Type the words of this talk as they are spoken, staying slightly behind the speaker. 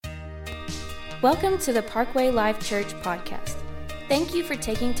Welcome to the Parkway Life Church podcast. Thank you for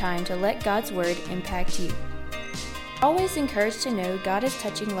taking time to let God's Word impact you. Always encouraged to know God is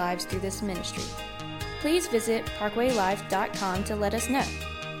touching lives through this ministry. Please visit parkwaylife.com to let us know.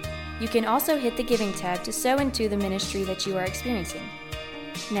 You can also hit the giving tab to sow into the ministry that you are experiencing.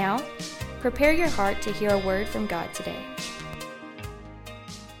 Now, prepare your heart to hear a word from God today.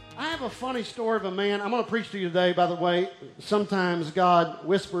 I have a funny story of a man. I'm going to preach to you today, by the way. Sometimes God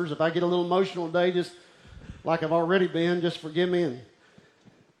whispers. If I get a little emotional today, just like I've already been, just forgive me.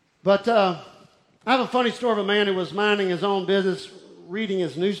 But I have a funny story of a man who was minding his own business, reading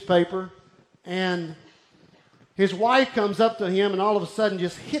his newspaper, and his wife comes up to him and all of a sudden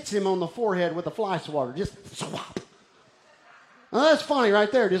just hits him on the forehead with a fly swatter. Just swap. Now that's funny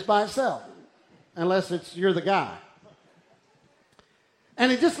right there, just by itself, unless you're the guy. And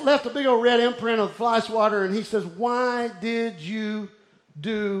he just left a big old red imprint of fly swatter, and he says, "Why did you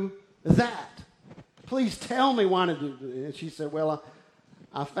do that? Please tell me why did you do it." And she said, "Well,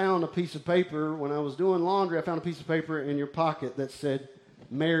 I found a piece of paper when I was doing laundry. I found a piece of paper in your pocket that said,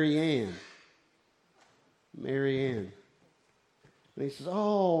 Mary Ann. Mary Ann." And he says,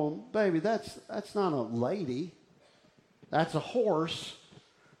 "Oh, baby, that's not a lady. That's a horse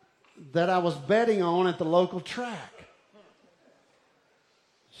that I was betting on at the local track."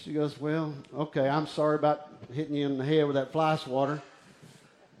 She goes, "Well, okay, I'm sorry about hitting you in the head with that fly swatter."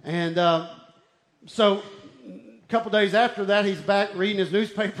 And so a couple days after that, he's back reading his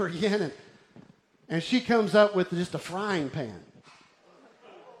newspaper again, and she comes up with just a frying pan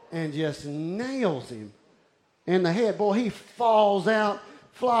and just nails him in the head. Boy, he falls out,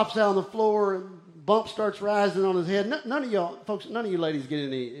 flops out on the floor, and bump starts rising on his head. None of y'all, folks, none of you ladies get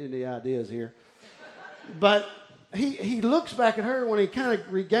any ideas here. But he looks back at her when he kind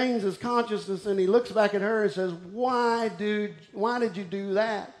of regains his consciousness, and he looks back at her and says, why did you do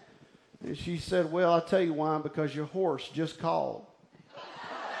that?" And she said, "Well, I'll tell you why, because your horse just called."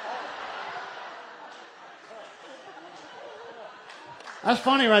 That's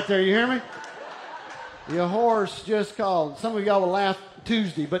funny right there, you hear me? Your horse just called. Some of y'all will laugh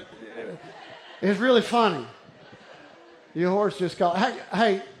Tuesday, but it's really funny. Your horse just called.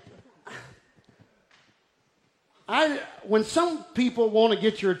 Hey, when some people want to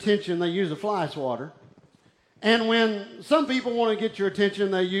get your attention, they use a fly swatter. And when some people want to get your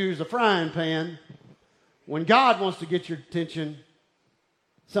attention, they use a frying pan. When God wants to get your attention,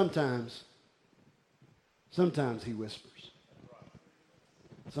 sometimes he whispers.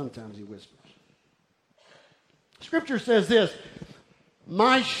 Sometimes he whispers. Scripture says this: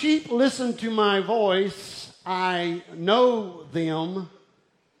 "My sheep listen to my voice. I know them,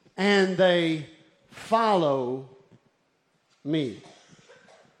 and they follow me."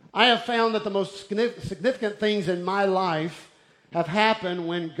 I have found that the most significant things in my life have happened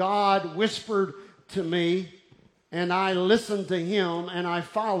when God whispered to me and I listened to him and I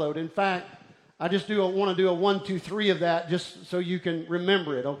followed. In fact, I just want to do a 1, 2, 3 of that just so you can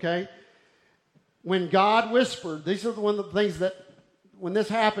remember it, okay? When God whispered, these are one of the things that when this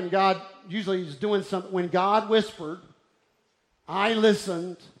happened, God usually is doing something. When God whispered, I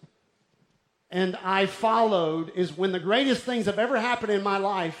listened, and I followed, is when the greatest things have ever happened in my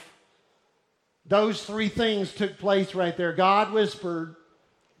life. Those 3 things took place right there. God whispered,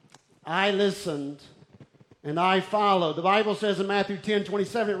 I listened, and I followed. The Bible says in Matthew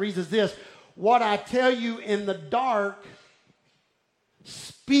 10:27, it reads as this: "What I tell you in the dark,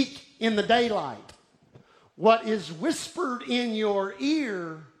 speak in the daylight. What is whispered in your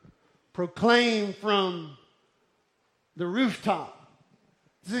ear, proclaim from the rooftop."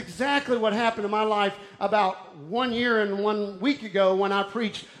 This is exactly what happened in my life about 1 year and 1 week ago when I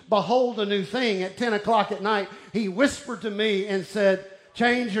preached "Behold a New Thing" at 10 o'clock at night. He whispered to me and said,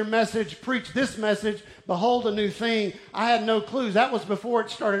 "Change your message, preach this message, behold a new thing." I had no clues. That was before it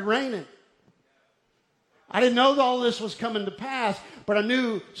started raining. I didn't know that all this was coming to pass, but I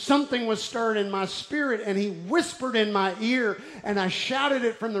knew something was stirred in my spirit, and he whispered in my ear, and I shouted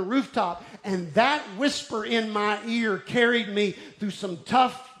it from the rooftop, and that whisper in my ear carried me through some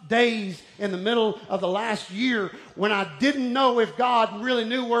tough days in the middle of the last year when I didn't know if God really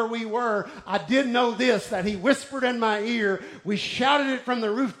knew where we were. I did know this, that he whispered in my ear, we shouted it from the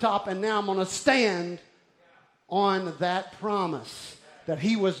rooftop, and now I'm going to stand on that promise that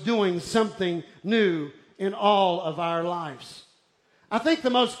he was doing something new in all of our lives. I think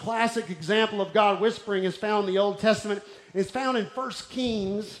the most classic example of God whispering is found in the Old Testament. It's found in 1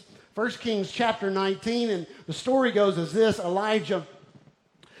 Kings chapter 19, and the story goes as this: Elijah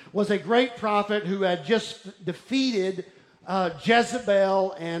was a great prophet who had just defeated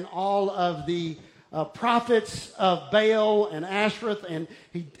Jezebel and all of the prophets of Baal and Ashereth, and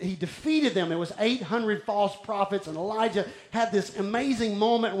he defeated them. There was 800 false prophets, and Elijah had this amazing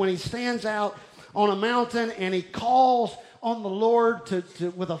moment when he stands out on a mountain and he calls on the Lord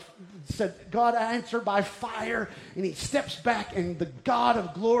said, God, answer by fire. And he steps back, and the God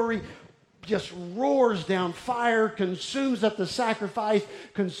of glory just roars down fire, consumes up the sacrifice,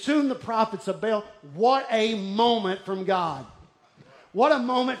 consumed the prophets of Baal. What a moment from God. What a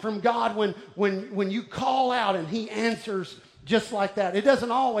moment from God when you call out and he answers just like that. It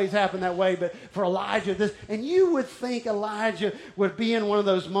doesn't always happen that way, but for Elijah, and you would think Elijah would be in one of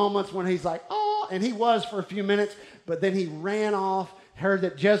those moments when he's like, oh, and he was for a few minutes, but then he ran off, heard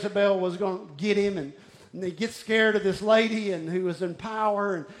that Jezebel was going to get him, and he gets scared of this lady and who was in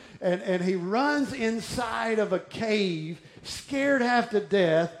power, and he runs inside of a cave, scared half to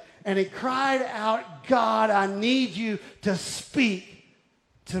death, and he cried out, God, I need you to speak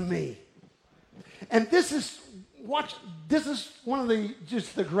to me. And this is one of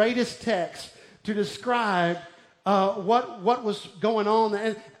the greatest texts to describe what was going on.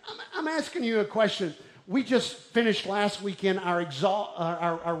 And I'm asking you a question. We just finished last weekend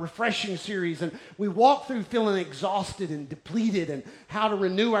our refreshing series, and we walked through feeling exhausted and depleted and how to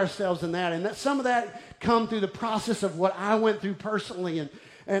renew ourselves in that. And that some of that come through the process of what I went through personally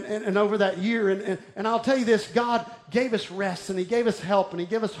and over that year. And I'll tell you this, God gave us rest, and he gave us help, and he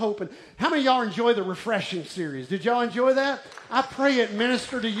gave us hope. And how many of y'all enjoy the refreshing series? Did y'all enjoy that? I pray it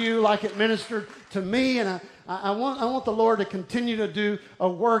ministered to you like it ministered to me, and I want the Lord to continue to do a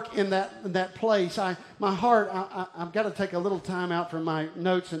work in that place. My heart, I've got to take a little time out from my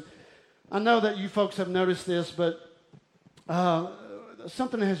notes, and I know that you folks have noticed this, but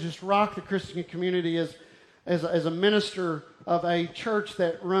something that has just rocked the Christian community as a minister of a church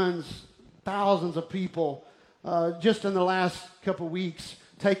that runs thousands of people. Just in the last couple weeks,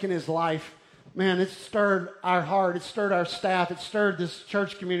 taking his life. Man, it stirred our heart. It stirred our staff. It stirred this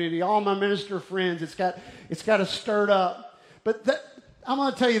church community. All my minister friends. It's got us stirred up. But I'm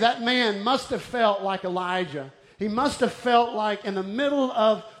going to tell you, that man must have felt like Elijah. He must have felt like in the middle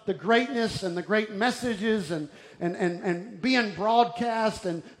of the greatness and the great messages and being broadcast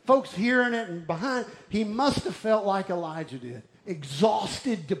and folks hearing it and behind, he must have felt like Elijah did.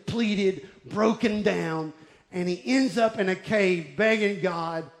 Exhausted, depleted, broken down. And he ends up in a cave begging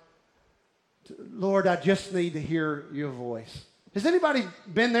God, Lord, I just need to hear your voice. Has anybody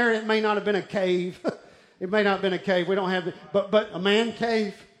been there? It may not have been a cave. It may not have been a cave. We don't have it. But a man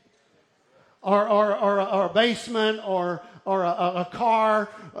cave or a basement or a car.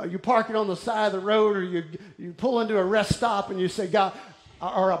 You park it on the side of the road, or you pull into a rest stop and you say, God,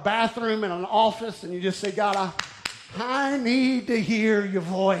 or a bathroom in an office, and you just say, God, I need to hear your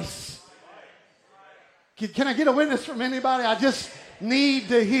voice. Can I get a witness from anybody? I just need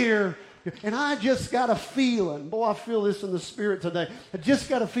to hear. And I just got a feeling. Boy, I feel this in the spirit today. I just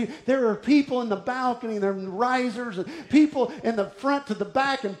got a feeling. There are people in the balcony, there are risers, and people in the front to the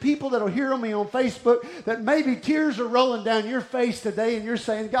back, and people that will hear me on Facebook that maybe tears are rolling down your face today, and you're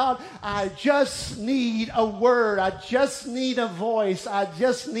saying, God, I just need a word. I just need a voice. I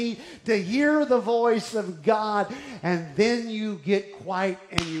just need to hear the voice of God. And then you get quiet,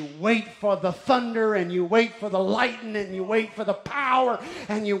 and you wait for the thunder, and you wait for the lightning, and you wait for the power,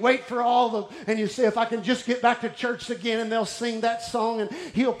 and you wait for and you say, if I can just get back to church again, and they'll sing that song, and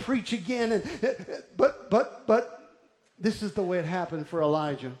he'll preach again. But this is the way it happened for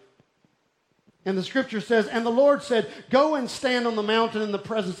Elijah. And the scripture says, and the Lord said, go and stand on the mountain in the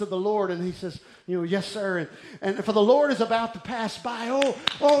presence of the Lord. And he says, yes, sir. And for the Lord is about to pass by.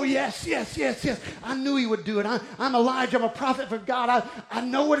 Oh, yes. I knew he would do it. I'm Elijah. I'm a prophet for God. I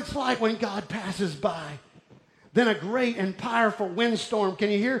know what it's like when God passes by. Then a great and powerful windstorm. Can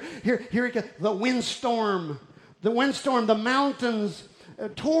you hear? Here it goes. The windstorm. The mountains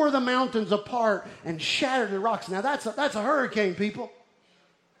tore the mountains apart and shattered the rocks. Now that's a hurricane, people.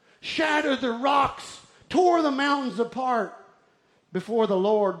 Shattered the rocks, tore the mountains apart before the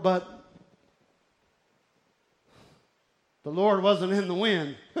Lord, but the Lord wasn't in the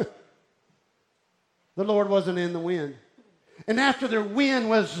wind. The Lord wasn't in the wind. And after the wind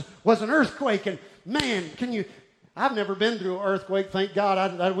was an earthquake, and man, I've never been through an earthquake, thank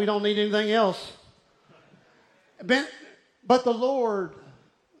God. We don't need anything else. But the Lord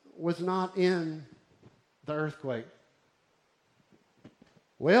was not in the earthquake.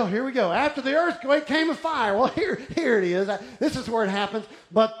 Well, here we go. After the earthquake came a fire. Well, here it is. This is where it happens.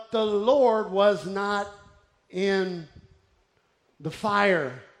 But the Lord was not in the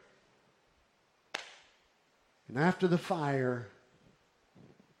fire. And after the fire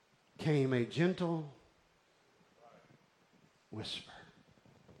came a gentle whisper.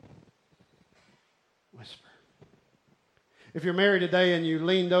 whisper. If you're married today and you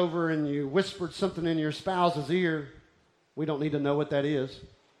leaned over and you whispered something in your spouse's ear, we don't need to know what that is.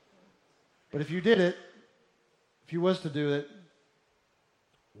 But if you did it, if you was to do it,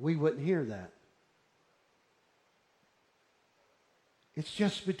 we wouldn't hear that. It's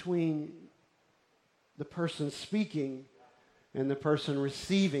just between the person speaking and the person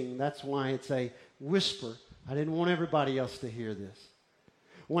receiving. That's why it's a whisper. I didn't want everybody else to hear this.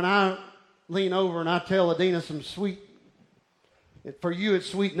 When I lean over and I tell Adina some sweet, for you it's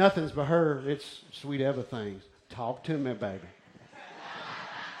sweet nothings, but her it's sweet everythings. Talk to me, baby.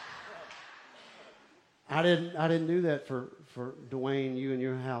 I didn't do that for Dwayne, you and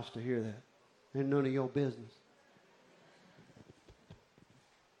your house to hear that. Ain't none of your business.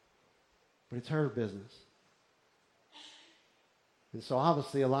 But it's her business. And so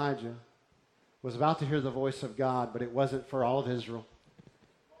obviously Elijah was about to hear the voice of God, but it wasn't for all of Israel.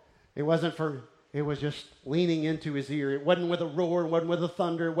 It was just leaning into his ear. It wasn't with a roar, it wasn't with a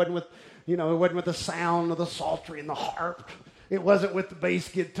thunder, it wasn't with the sound of the psaltery and the harp. It wasn't with the bass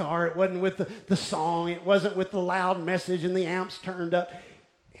guitar, it wasn't with the song, it wasn't with the loud message and the amps turned up.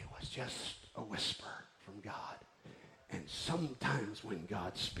 It was just a whisper from God. And sometimes when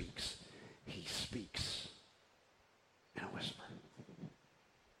God speaks, he speaks in a whisper.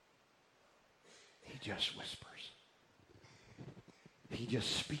 He just whispers. He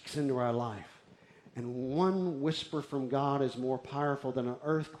just speaks into our life. And one whisper from God is more powerful than an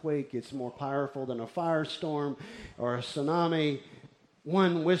earthquake. It's more powerful than a firestorm or a tsunami.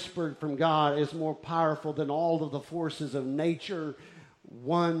 One whisper from God is more powerful than all of the forces of nature.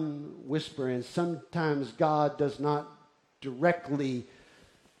 One whisper. And sometimes God does not directly,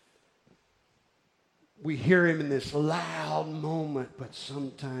 we hear him in this loud moment, but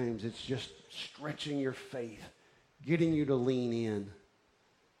sometimes it's just stretching your faith, getting you to lean in.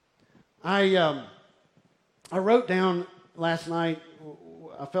 I wrote down last night,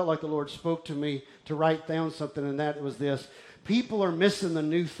 I felt like the Lord spoke to me to write down something, and that was this. People are missing the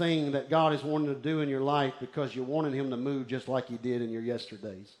new thing that God is wanting to do in your life because you're wanting him to move just like he did in your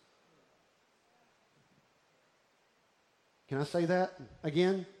yesterdays. Can I say that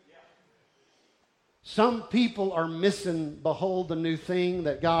again? Some people are missing, behold, the new thing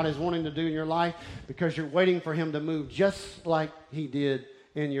that God is wanting to do in your life because you're waiting for him to move just like he did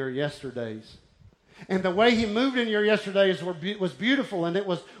in your yesterdays. And the way he moved in your yesterdays was beautiful, and it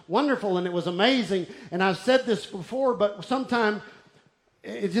was wonderful, and it was amazing. And I've said this before, but sometimes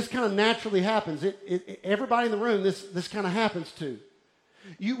it just kind of naturally happens. Everybody in the room, this kind of happens to.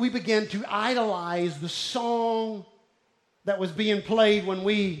 We begin to idolize the song that was being played when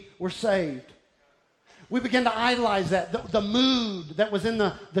we were saved. We begin to idolize that, the mood that was in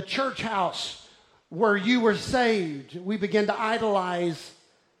the church house where you were saved. We begin to idolize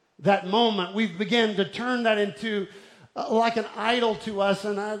that moment. We begin to turn that into like an idol to us.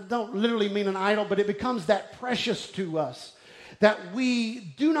 And I don't literally mean an idol, but it becomes that precious to us that we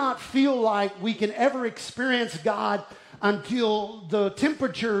do not feel like we can ever experience God until the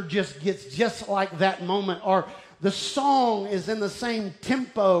temperature just gets just like that moment, or the song is in the same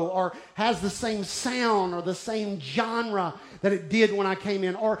tempo or has the same sound or the same genre that it did when I came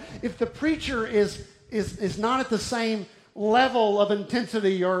in. Or if the preacher is not at the same level of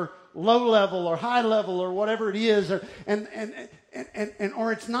intensity or low level or high level or whatever it is, or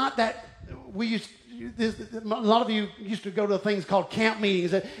or it's not that a lot of you used to go to things called camp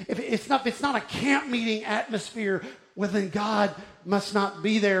meetings. If it's not a camp meeting atmosphere, well, then God must not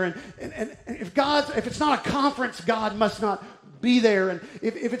be there. And if it's not a conference, God must not be there. And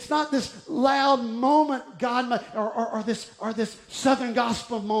if it's not this loud moment, God must, or this Southern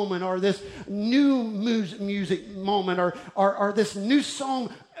gospel moment, or this new music moment, or this new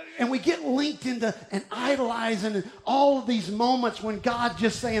song, and we get linked into and idolizing all of these moments when God's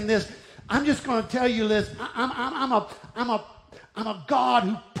just saying this. I'm just going to tell you this. I'm a God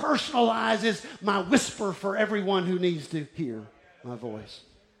who personalizes my whisper for everyone who needs to hear my voice.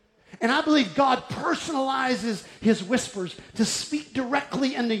 And I believe God personalizes his whispers to speak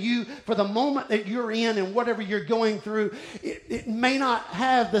directly into you for the moment that you're in and whatever you're going through. It may not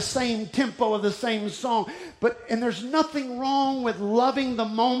have the same tempo of the same song, and there's nothing wrong with loving the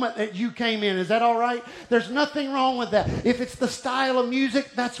moment that you came in. Is that all right? There's nothing wrong with that. If it's the style of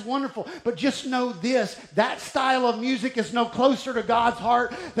music, that's wonderful. But just know this, that style of music is no closer to God's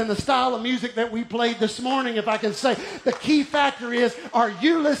heart than the style of music that we played this morning, if I can say. The key factor is, are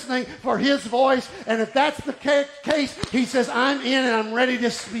you listening for his voice? And if that's the case, he says, I'm in and I'm ready to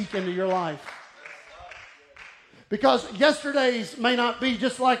speak into your life. Because yesterdays may not be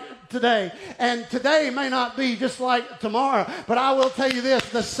just like today, and today may not be just like tomorrow. But I will tell you this,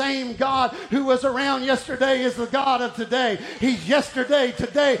 the same God who was around yesterday is the God of today. He's yesterday,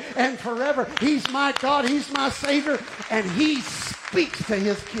 today, and forever. He's my God, He's my Savior, and He speaks to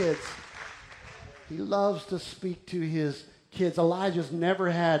His kids. He loves to speak to His kids. Elijah's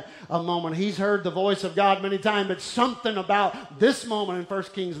never had a moment. He's heard the voice of God many times, but something about this moment in 1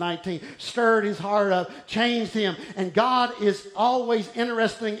 Kings 19 stirred his heart up, changed him. And God is always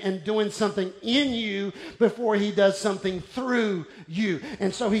interested in doing something in you before He does something through you.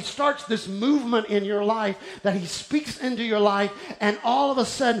 And so He starts this movement in your life that He speaks into your life, and all of a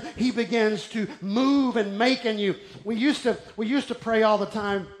sudden He begins to move and make in you. We used to pray all the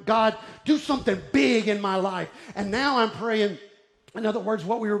time, God, do something big in my life. And now I'm praying, in other words,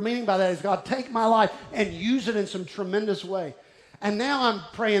 what we were meaning by that is, God, take my life and use it in some tremendous way. And now I'm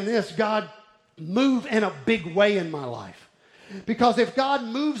praying this, God, move in a big way in my life. Because if God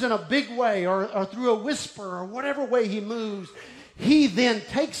moves in a big way or through a whisper or whatever way He moves, He then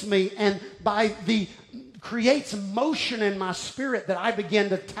takes me and creates motion in my spirit that I begin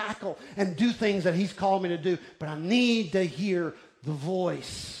to tackle and do things that He's called me to do. But I need to hear the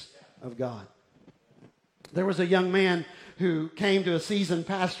voice of God. There was a young man who came to a seasoned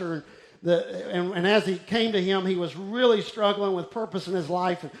pastor, and as he came to him, he was really struggling with purpose in his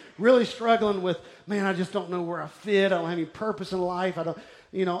life, and really struggling with, man, I just don't know where I fit. I don't have any purpose in life. I don't,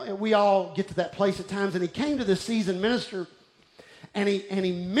 and we all get to that place at times. And he came to this seasoned minister, and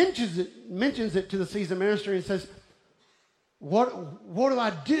he mentions it to the seasoned minister, and he says, what do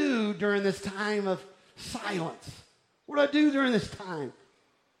I do during this time of silence? What do I do during this time?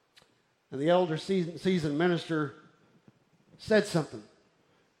 And the older seasoned minister said something.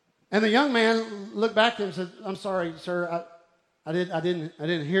 And the young man looked back to him and said, I'm sorry, sir, I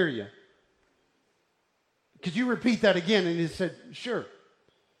didn't hear you. Could you repeat that again? And he said, sure.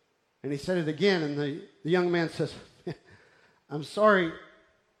 And he said it again, and the young man says, I'm sorry,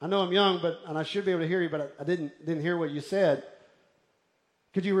 I know I'm young, and I should be able to hear you, but I didn't hear what you said.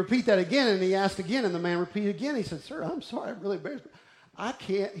 Could you repeat that again? And he asked again, and the man repeated again. He said, sir, I'm sorry, I'm really embarrassed. I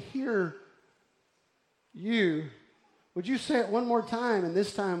can't hear you. Would you say it one more time? And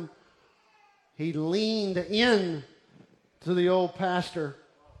this time he leaned in to the old pastor,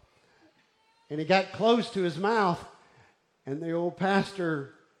 and he got close to his mouth, and the old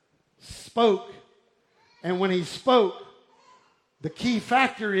pastor spoke. And when he spoke, the key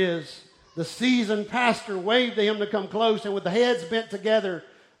factor is the seasoned pastor waved to him to come close, and with the heads bent together,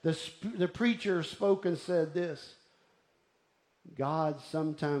 the preacher spoke and said this: God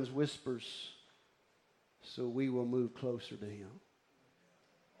sometimes whispers so we will move closer to Him.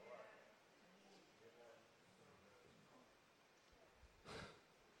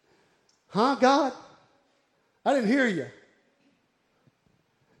 Huh, God? I didn't hear you.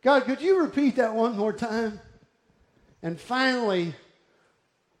 God, could you repeat that one more time? And finally,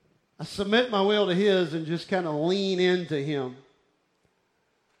 I submit my will to His and just kind of lean into Him.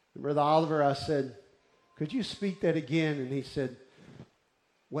 And Brother Oliver, I said, could you speak that again? And he said,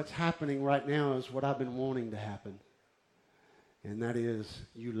 what's happening right now is what I've been wanting to happen. And that is,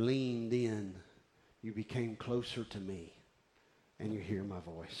 you leaned in, you became closer to me, and you hear my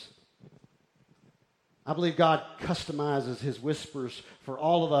voice. I believe God customizes His whispers for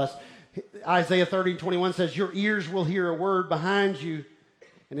all of us. Isaiah 30:21 says, your ears will hear a word behind you,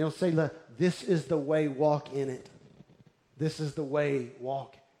 and He'll say, this is the way, walk in it. This is the way,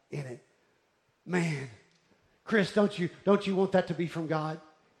 walk in it. Man, Chris, don't you want that to be from God?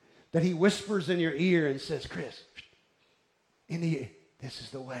 That He whispers in your ear and says, Chris, this is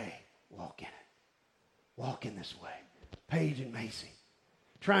the way, walk in it. Walk in this way. Paige and Macy,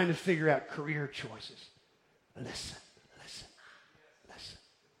 trying to figure out career choices. Listen.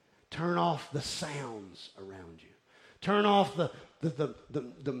 Turn off the sounds around you. Turn off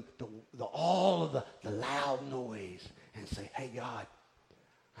all of the loud noise and say, hey, God,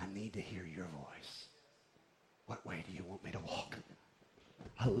 I need to hear your voice. What way do you want me to walk?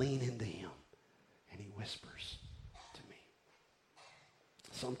 I lean into Him, and He whispers to me.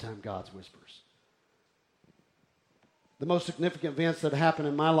 Sometimes God whispers. The most significant events that happened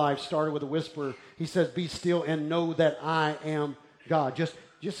in my life started with a whisper. He says, be still and know that I am God. Just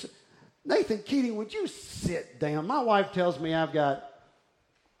Nathan Keating, would you sit down? My wife tells me I've got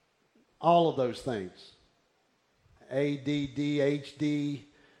all of those things. ADD, HD,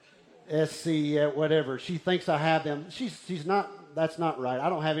 SC, whatever. She thinks I have them. She's not, that's not right. I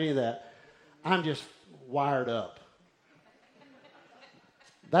don't have any of that. I'm just wired up.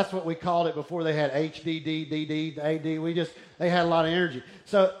 That's what we called it before they had HDD, DD, AD. They had a lot of energy.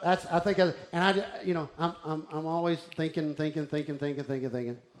 So that's, I think, I'm always thinking.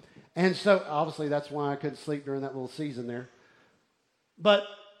 And so obviously that's why I couldn't sleep during that little season there. But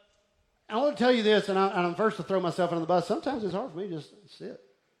I want to tell you this, and I'm first to throw myself under the bus. Sometimes it's hard for me to just sit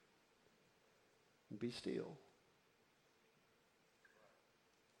and be still.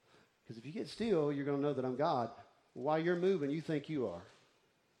 Because if you get still, you're going to know that I'm God. While you're moving, you think you are.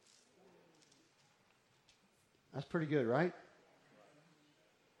 That's pretty good, right?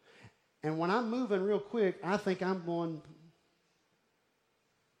 And when I'm moving real quick, I think I'm going,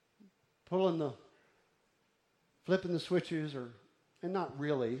 flipping the switches, and not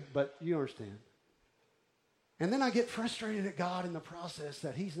really, but you understand. And then I get frustrated at God in the process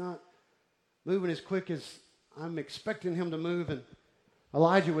that he's not moving as quick as I'm expecting him to move. And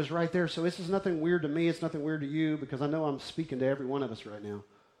Elijah was right there. So this is nothing weird to me. It's nothing weird to you, because I know I'm speaking to every one of us right now.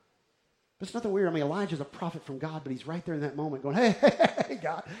 But it's nothing weird. I mean, Elijah's a prophet from God, but he's right there in that moment going, hey,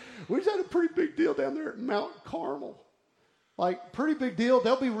 God, we just had a pretty big deal down there at Mount Carmel. Like, pretty big deal.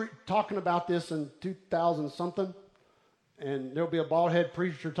 They'll be talking about this in 2000-something, and there'll be a bald-head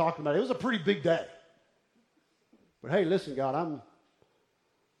preacher talking about it. It was a pretty big day. But hey, listen, God, and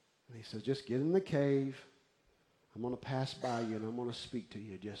he says, just get in the cave. I'm going to pass by you, and I'm going to speak to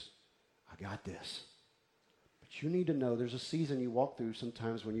you. I got this. But you need to know there's a season you walk through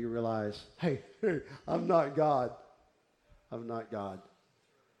sometimes when you realize, hey, I'm not God. I'm not God.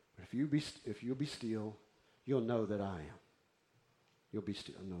 But if you'll be still, you'll know that I am. You'll be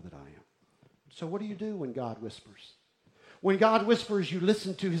still and know that I am. So what do you do when God whispers? When God whispers, you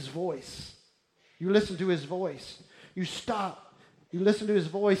listen to his voice. You listen to his voice. You stop. You listen to his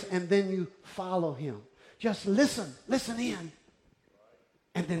voice, and then you follow him. Just listen in,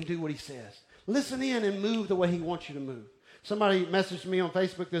 and then do what he says. Listen in and move the way he wants you to move. Somebody messaged me on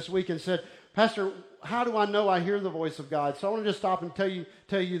Facebook this week and said, Pastor, how do I know I hear the voice of God? So I want to just stop and tell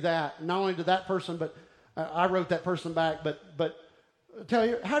you that. Not only to that person, but I wrote that person back, but tell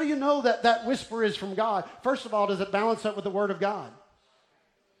you, how do you know that whisper is from God? First of all, does it balance up with the Word of God?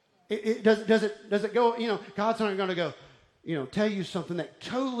 Does it go, God's not going to go, tell you something that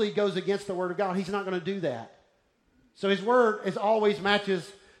totally goes against the Word of God. He's not going to do that. So his Word always matches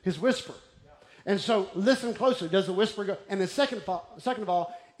his whisper. And so listen closely. Does the whisper go? And then second of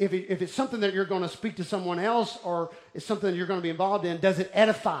all, if it's something that you're going to speak to someone else, or it's something that you're going to be involved in, does it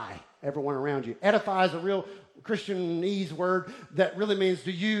edify everyone around you? Edify is a real Christianese word that really means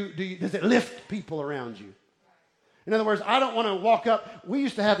does it lift people around you? In other words, I don't want to walk up. We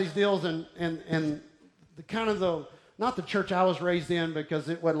used to have these deals and the kind of the, not the church I was raised in, because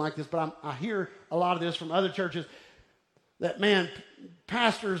it wasn't like this, but I hear a lot of this from other churches, that, man,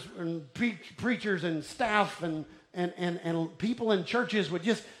 pastors and preachers and staff and people in churches would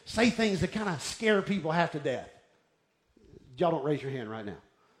just say things that kind of scare people half to death. Y'all don't raise your hand right now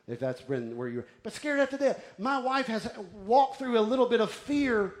if that's been where you're, but scared half to death. My wife has walked through a little bit of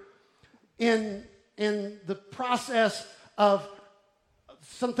fear in the process of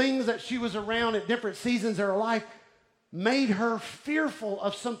some things that she was around at different seasons of her life, made her fearful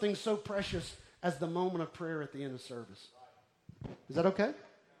of something so precious as the moment of prayer at the end of service. Is that okay?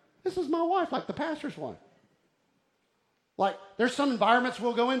 This is my wife, like the pastor's wife. Like, there's some environments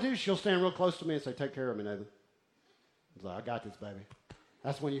we'll go into, she'll stand real close to me and say, take care of me, Nathan. I was like, I got this, baby.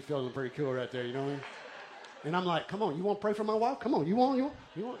 That's when you feel pretty cool right there, you know what I mean? And I'm like, come on, you want to pray for my wife? Come on, you want?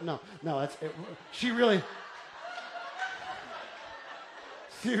 No, she really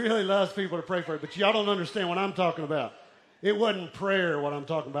loves people to pray for her, but y'all don't understand what I'm talking about. It wasn't prayer what I'm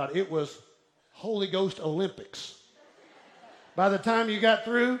talking about. It was Holy Ghost Olympics. By the time you got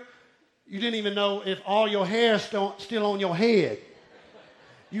through, you didn't even know if all your hair is still on your head.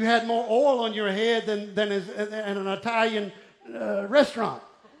 You had more oil on your head than in an Italian restaurant.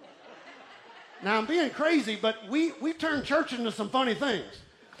 Now, I'm being crazy, but we turned church into some funny things.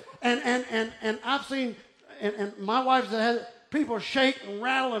 And I've seen, and my wife's had people shake and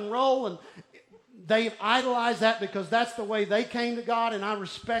rattle and roll, and they've idolized that because that's the way they came to God, and I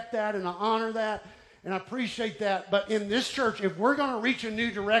respect that, and I honor that, and I appreciate that. But in this church, if we're going to reach a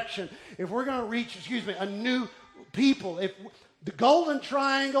new direction, if we're going to reach, a new people, if the Golden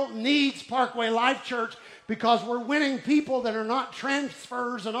Triangle needs Parkway Life Church, because we're winning people that are not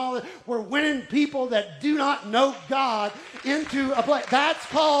transfers and all that. We're winning people that do not know God into a place. That's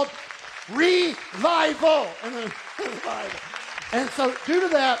called revival. And so due to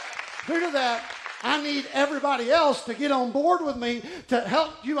that, I need everybody else to get on board with me to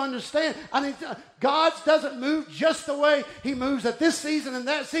help you understand. God doesn't move just the way he moves at this season and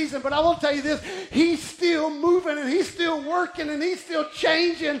that season, but I will tell you this, he's still moving and he's still working and he's still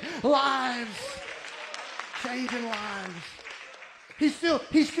changing lives. Changing lives. He's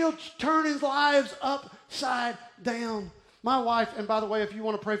still turning lives upside down. My wife, and by the way, if you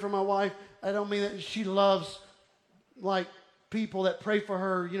want to pray for my wife, I don't mean that she loves like people that pray for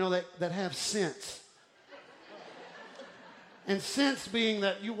her, you know, that have sense. And sense being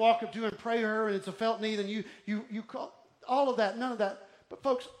that you walk up to her and pray her and it's a felt need and you call all of that, none of that. But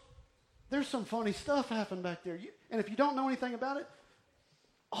folks, there's some funny stuff happening back there. And if you don't know anything about it,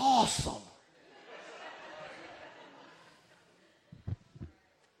 awesome.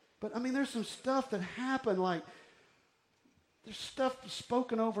 But I mean, there's some stuff that happened, like there's stuff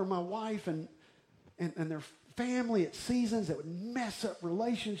spoken over my wife and their family at seasons that would mess up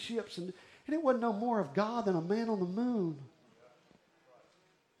relationships. And it wasn't no more of God than a man on the moon.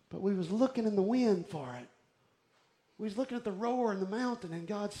 But we was looking in the wind for it. We was looking at the roar in the mountain and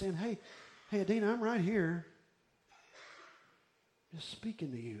God saying, hey, Adina, I'm right here. Just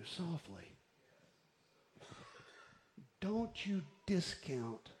speaking to you softly. Don't you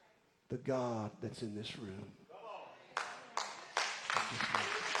discount the God that's in this room.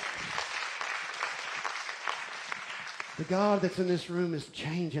 The God that's in this room is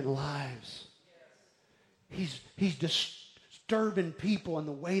changing lives. He's disturbing people in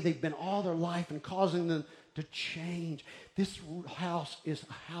the way they've been all their life and causing them to change. This house is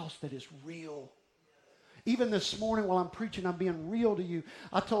a house that is real. Even this morning while I'm preaching, I'm being real to you.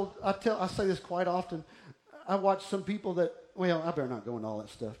 I say this quite often. I watch some people that, well, I better not go into all that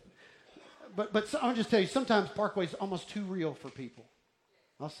stuff. But I'll just tell you, sometimes Parkway is almost too real for people.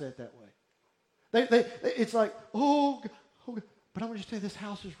 I'll say it that way. It's like, oh, but I'm going to just tell you, this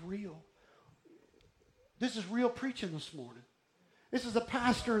house is real. This is real preaching this morning. This is a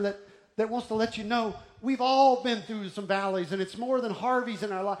pastor that wants to let you know we've all been through some valleys, and it's more than Harvey's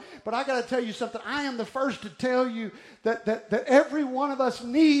in our life. But I got to tell you something. I am the first to tell you that every one of us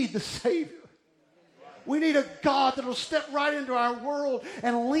need the Savior. We need a God that will step right into our world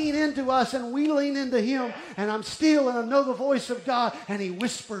and lean into us, and we lean into him. And I'm still, and I know the voice of God, and he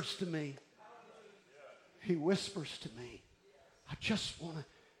whispers to me. He whispers to me. I just want to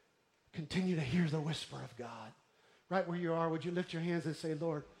continue to hear the whisper of God. Right where you are, would you lift your hands and say,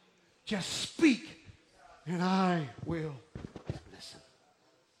 Lord, just speak, and I will listen.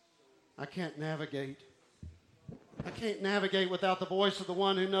 I can't navigate. I can't navigate without the voice of the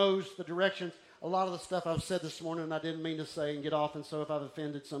one who knows the directions. A lot of the stuff I've said this morning I didn't mean to say and get off, and so if I've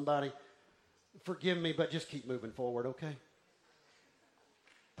offended somebody, forgive me, but just keep moving forward, okay?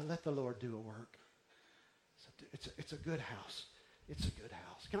 But let the Lord do a work. It's a good house. It's a good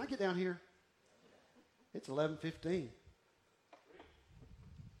house. Can I get down here? It's 11:15.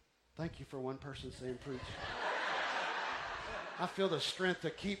 Thank you for one person saying preach. I feel the strength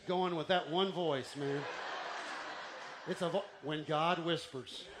to keep going with that one voice, man. It's when God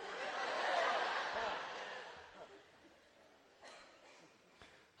whispers.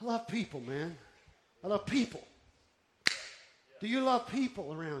 I love people, man. I love people. Do you love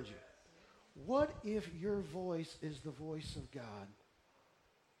people around you? What if your voice is the voice of God?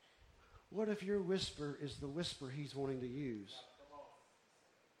 What if your whisper is the whisper he's wanting to use?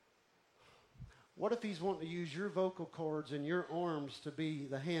 What if he's wanting to use your vocal cords and your arms to be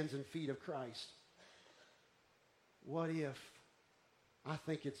the hands and feet of Christ? What if? I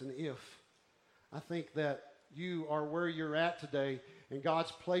think it's an if. I think that you are where you're at today, and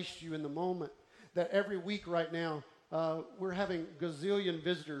God's placed you in the moment. That every week right now, we're having gazillion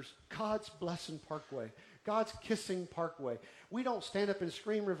visitors. God's blessing Parkway. God's kissing Parkway. We don't stand up and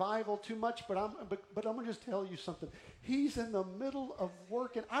scream revival too much, but I'm going to just tell you something. He's in the middle of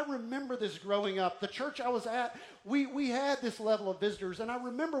working. I remember this growing up. The church I was at, we had this level of visitors, and I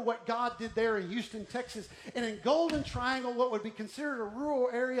remember what God did there in Houston, Texas. And in Golden Triangle, what would be considered a rural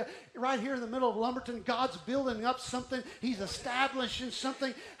area, right here in the middle of Lumberton, God's building up something. He's establishing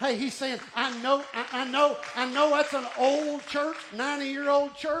something. Hey, he's saying, I know that's an old church,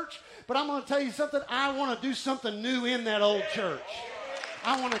 90-year-old church, but I'm going to tell you something. I want to do something new in that old church.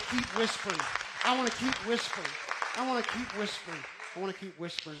 I want to keep whispering. I want to keep whispering. I want to keep whispering. I want to keep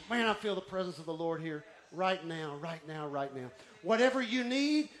whispering. Man, I feel the presence of the Lord here right now, right now, right now. Whatever you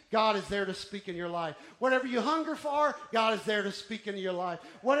need, God is there to speak in your life. Whatever you hunger for, God is there to speak into your life.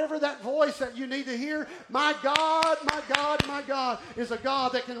 Whatever that voice that you need to hear, my God, my God, my God is a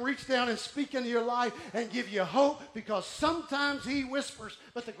God that can reach down and speak into your life and give you hope, because sometimes he whispers,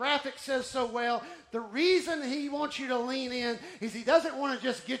 but the graphic says so well, the reason he wants you to lean in is he doesn't want to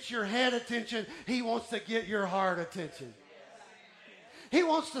just get your head attention, he wants to get your heart attention. He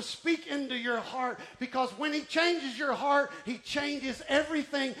wants to speak into your heart, because when he changes your heart, he changes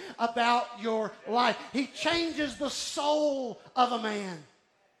everything about your life. He changes the soul of a man.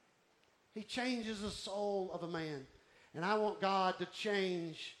 He changes the soul of a man. And I want God to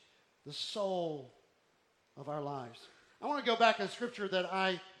change the soul of our lives. I want to go back in Scripture that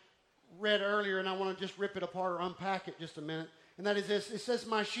I read earlier, and I want to just rip it apart or unpack it just a minute. And that is this. It says,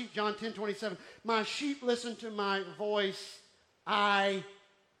 my sheep, John 10:27, my sheep listen to my voice. I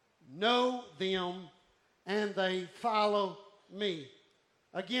know them, and they follow me.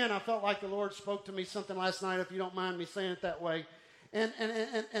 Again, I felt like the Lord spoke to me something last night, if you don't mind me saying it that way. And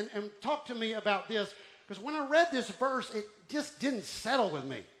talk to me about this, because when I read this verse, it just didn't settle with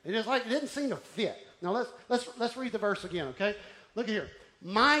me. It didn't seem to fit. Now let's read the verse again, okay? Look here.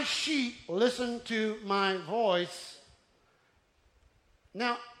 My sheep listen to my voice.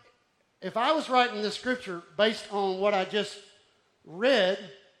 Now, if I was writing this scripture based on what I just read,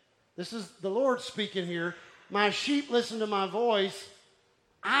 this is the Lord speaking here. My sheep listen to my voice.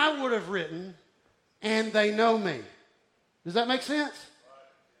 I would have written, and they know me. Does that make sense?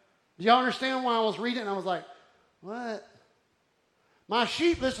 Do y'all understand why I was reading? I was like, what? My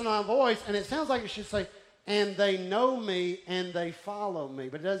sheep listen to my voice, and it sounds like it should say, and they know me, and they follow me.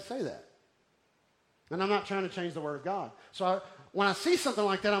 But it doesn't say that. And I'm not trying to change the word of God. So when I see something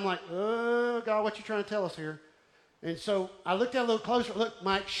like that, I'm like, oh, God, what you trying to tell us here? And so I looked at it a little closer. Look,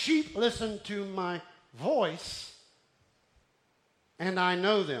 my sheep listen to my voice, and I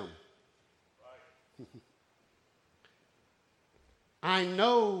know them. Right. I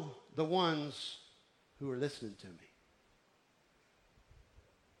know the ones who are listening to me.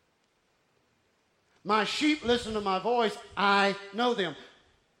 My sheep listen to my voice. I know them.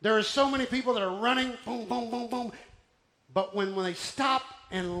 There are so many people that are running, boom, boom, boom, boom. But when they stop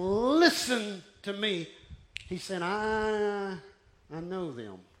and listen to me, he said, I know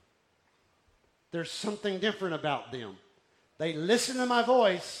them. There's something different about them. They listen to my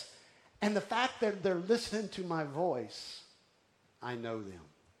voice, and the fact that they're listening to my voice, I know them.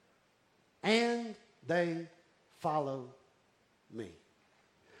 And they follow me.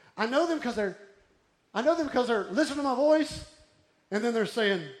 I know them because they're listening to my voice, and then they're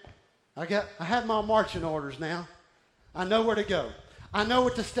saying, I have my marching orders now. I know where to go. I know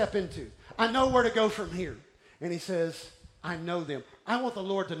what to step into. I know where to go from here. And he says, I know them. I want the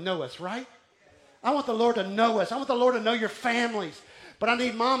Lord to know us, right? I want the Lord to know us. I want the Lord to know your families. But I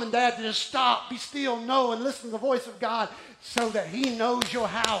need mom and dad to just stop, be still, know, and listen to the voice of God so that he knows your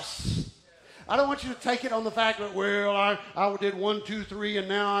house. I don't want you to take it on the fact that, well, I did 1, 2, 3, and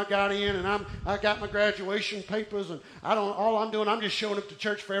now I got in, and I got my graduation papers, and all I'm doing, I'm just showing up to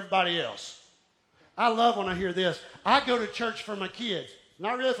church for everybody else. I love when I hear this. I go to church for my kids.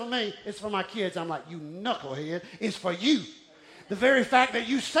 Not really for me, it's for my kids. I'm like, you knucklehead, it's for you. The very fact that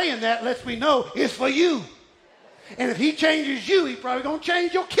you saying that lets me know it's for you. And if he changes you, he's probably going to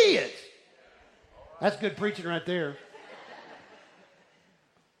change your kids. That's good preaching right there.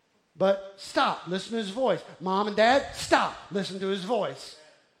 But stop, listen to his voice. Mom and dad, stop, listen to his voice.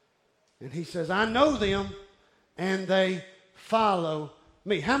 And he says, I know them, and they follow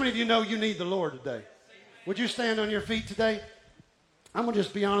me. How many of you know you need the Lord today? Would you stand on your feet today? I'm going to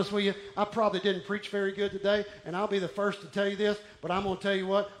just be honest with you. I probably didn't preach very good today, and I'll be the first to tell you this, but I'm going to tell you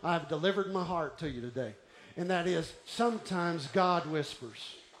what, I've delivered my heart to you today. And that is, sometimes God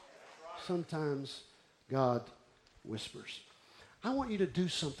whispers. Sometimes God whispers. I want you to do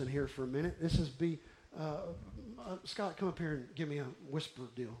something here for a minute. This is Scott, come up here and give me a whisper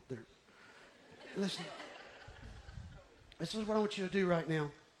deal there. Listen. This is what I want you to do right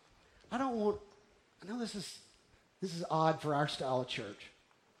now. I know this is odd for our style of church.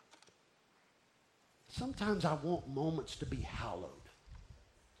 Sometimes I want moments to be hallowed.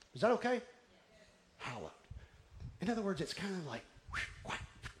 Is that okay? Hallowed. In other words, it's kind of like, quiet,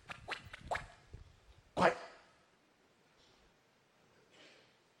 quiet.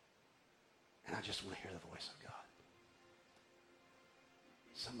 And I just want to hear the voice of God.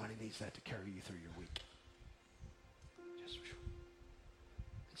 Somebody needs that to carry you through your week.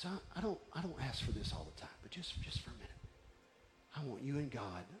 So I don't ask for this all the time, but just for a minute. I want you and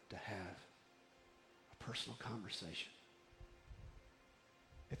God to have a personal conversation.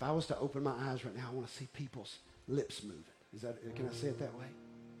 If I was to open my eyes right now, I want to see people's lips moving. Can I say it that way?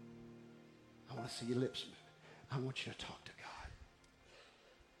 I want to see your lips moving. I want you to talk to God.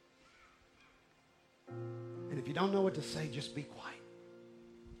 And if you don't know what to say, just be quiet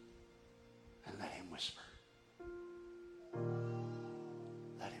and let him whisper.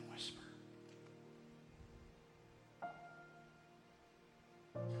 Let him whisper.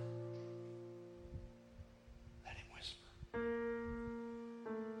 Let him whisper.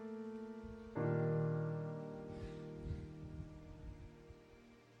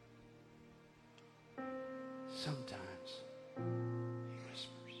 Sometimes he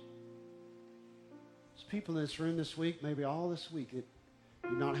whispers. There's people in this room this week, maybe all this week, you've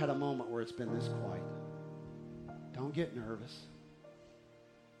not had a moment where it's been this quiet. Don't get nervous.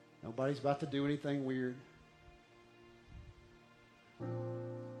 Nobody's about to do anything weird.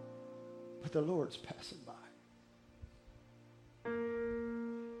 But the Lord's passing by. And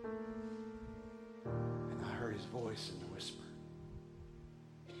I heard his voice in the whisper.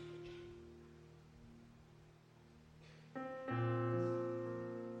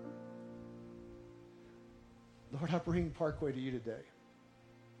 Lord, I bring Parkway to you today.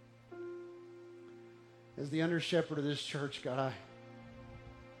 As the under shepherd of this church, God,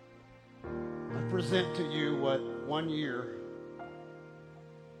 I present to you what 1 year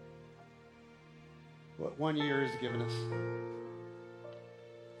has given us.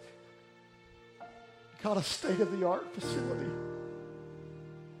 God, a state-of-the-art facility.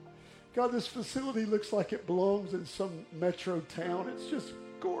 God, this facility looks like it belongs in some metro town. It's just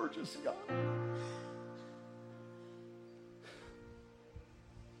gorgeous, God.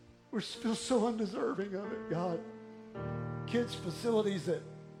 We feel so undeserving of it, God. Kids' facilities that,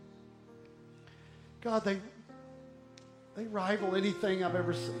 God, they rival anything I've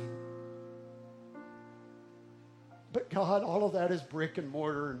ever seen. But God, all of that is brick and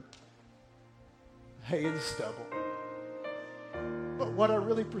mortar and hay and stubble. But what I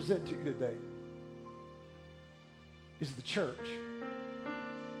really present to you today is the church.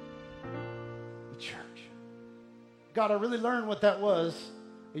 The church. God, I really learned what that was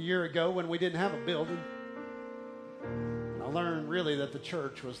a year ago when we didn't have a building. And I learned really that the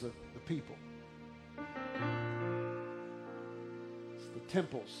church was the people. It's the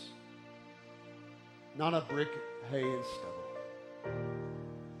temples. Not a brick, hay, and stubble.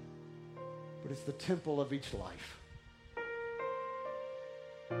 But it's the temple of each life.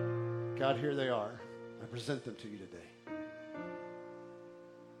 God, here they are. I present them to you today.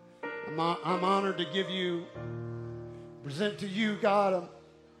 I'm honored to present to you, God,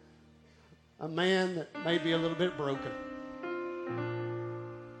 a man that may be a little bit broken.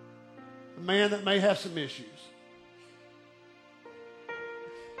 A man that may have some issues.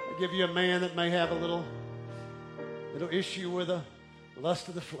 I give you a man that may have a little issue with a lust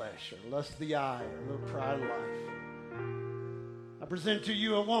of the flesh, or lust of the eye, or a little pride of life. I present to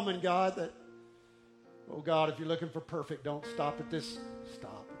you a woman, God, that, oh God, if you're looking for perfect, don't stop at this.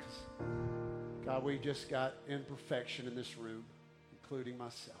 Stop, because God, we just got imperfection in this room, including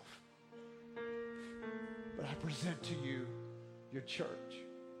myself. But I present to you your church,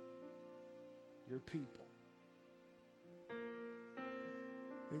 your people.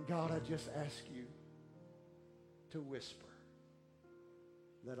 And God, I just ask you to whisper.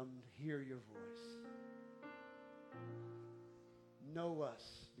 Let them hear your voice. Know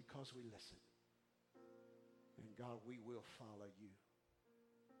us because we listen. And God, we will follow you.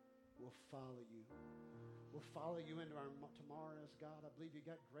 We'll follow you. We'll follow you into our tomorrows, God. I believe you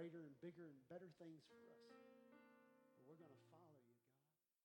got greater and bigger and better things for us.